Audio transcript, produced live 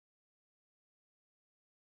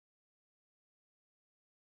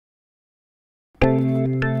Back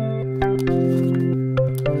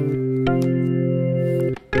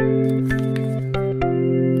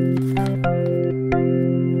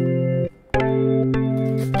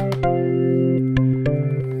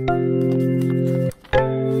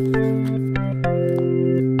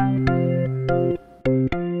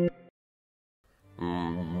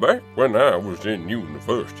when I was in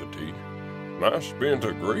university, I spent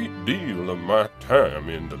a great deal of my time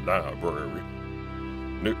in the library.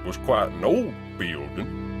 It was quite an old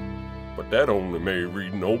building, but that only made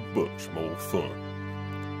reading old books more fun.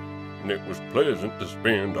 And it was pleasant to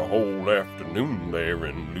spend a whole afternoon there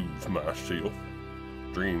and lose myself,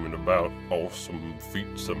 dreaming about awesome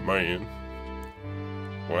feats of man.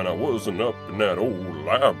 When I wasn't up in that old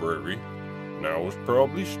library, I was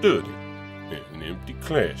probably studying in an empty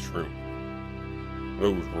classroom.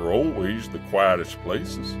 Those were always the quietest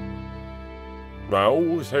places. I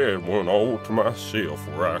always had one all to myself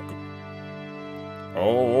where I could...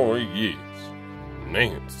 Oh yes,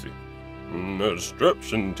 Nancy. No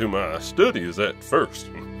disruption to my studies at first.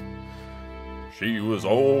 She was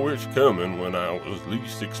always coming when I was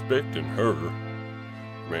least expecting her,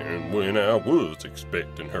 and when I was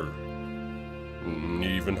expecting her, and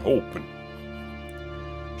even hoping.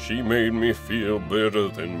 She made me feel better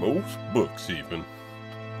than most books even.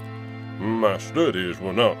 My studies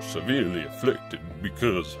were not severely afflicted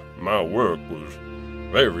because my work was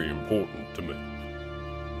very important to me.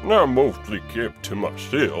 And I mostly kept to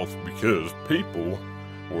myself because people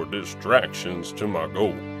were distractions to my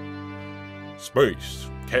goal. Space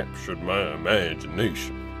captured my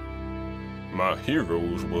imagination. My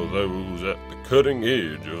heroes were those at the cutting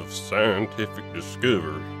edge of scientific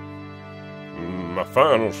discovery. My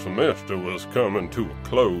final semester was coming to a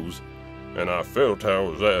close, and I felt I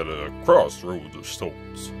was at a crossroads of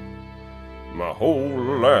sorts. My whole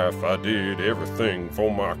life I did everything for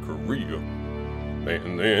my career,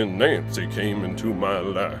 and then Nancy came into my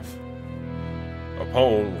life.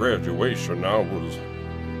 Upon graduation, I was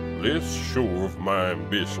less sure of my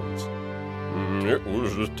ambitions. It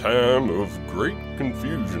was a time of great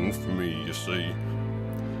confusion for me, you see.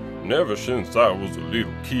 And ever since I was a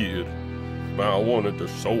little kid, I wanted to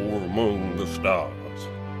soar among the stars.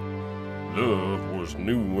 Love was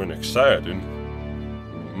new and exciting,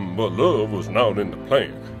 but love was not in the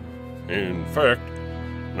plan. In fact,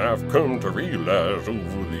 I've come to realize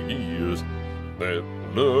over the years that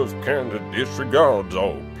love kind of disregards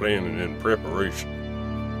all planning and preparation.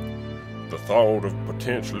 The thought of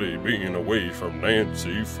potentially being away from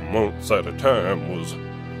Nancy for months at a time was a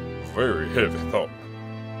very heavy thought.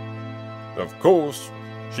 Of course,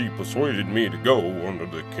 she persuaded me to go under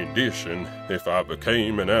the condition, if I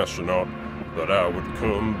became an astronaut, that I would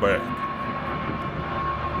come back.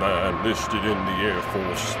 I enlisted in the Air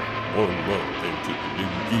Force 1 month into the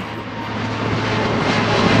new year.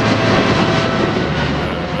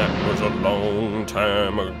 That was a long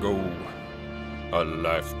time ago, a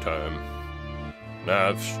lifetime.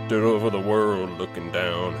 I've stood over the world looking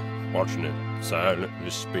down, watching it silently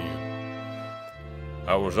spin.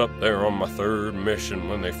 I was up there on my 3rd mission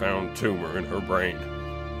when they found a tumor in her brain.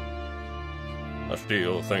 I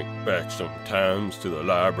still think back sometimes to the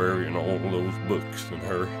library and all those books and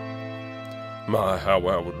her. My, how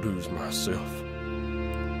I would lose myself.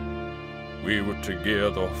 We were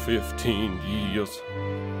together 15 years,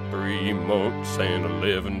 3 months and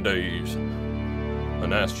 11 days.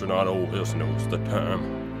 An astronaut always knows the time.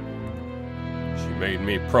 She made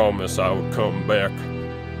me promise I would come back,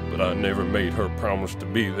 but I never made her promise to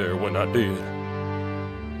be there when I did.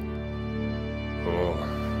 Oh,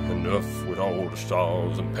 enough with all the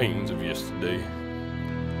sorrows and pains of yesterday.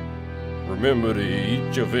 Remember to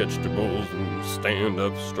eat your vegetables and stand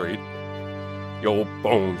up straight. Your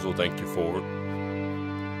bones will thank you for it.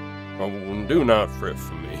 Oh, and do not fret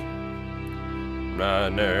for me. I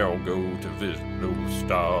now go to visit those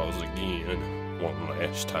stars again one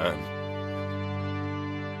last time.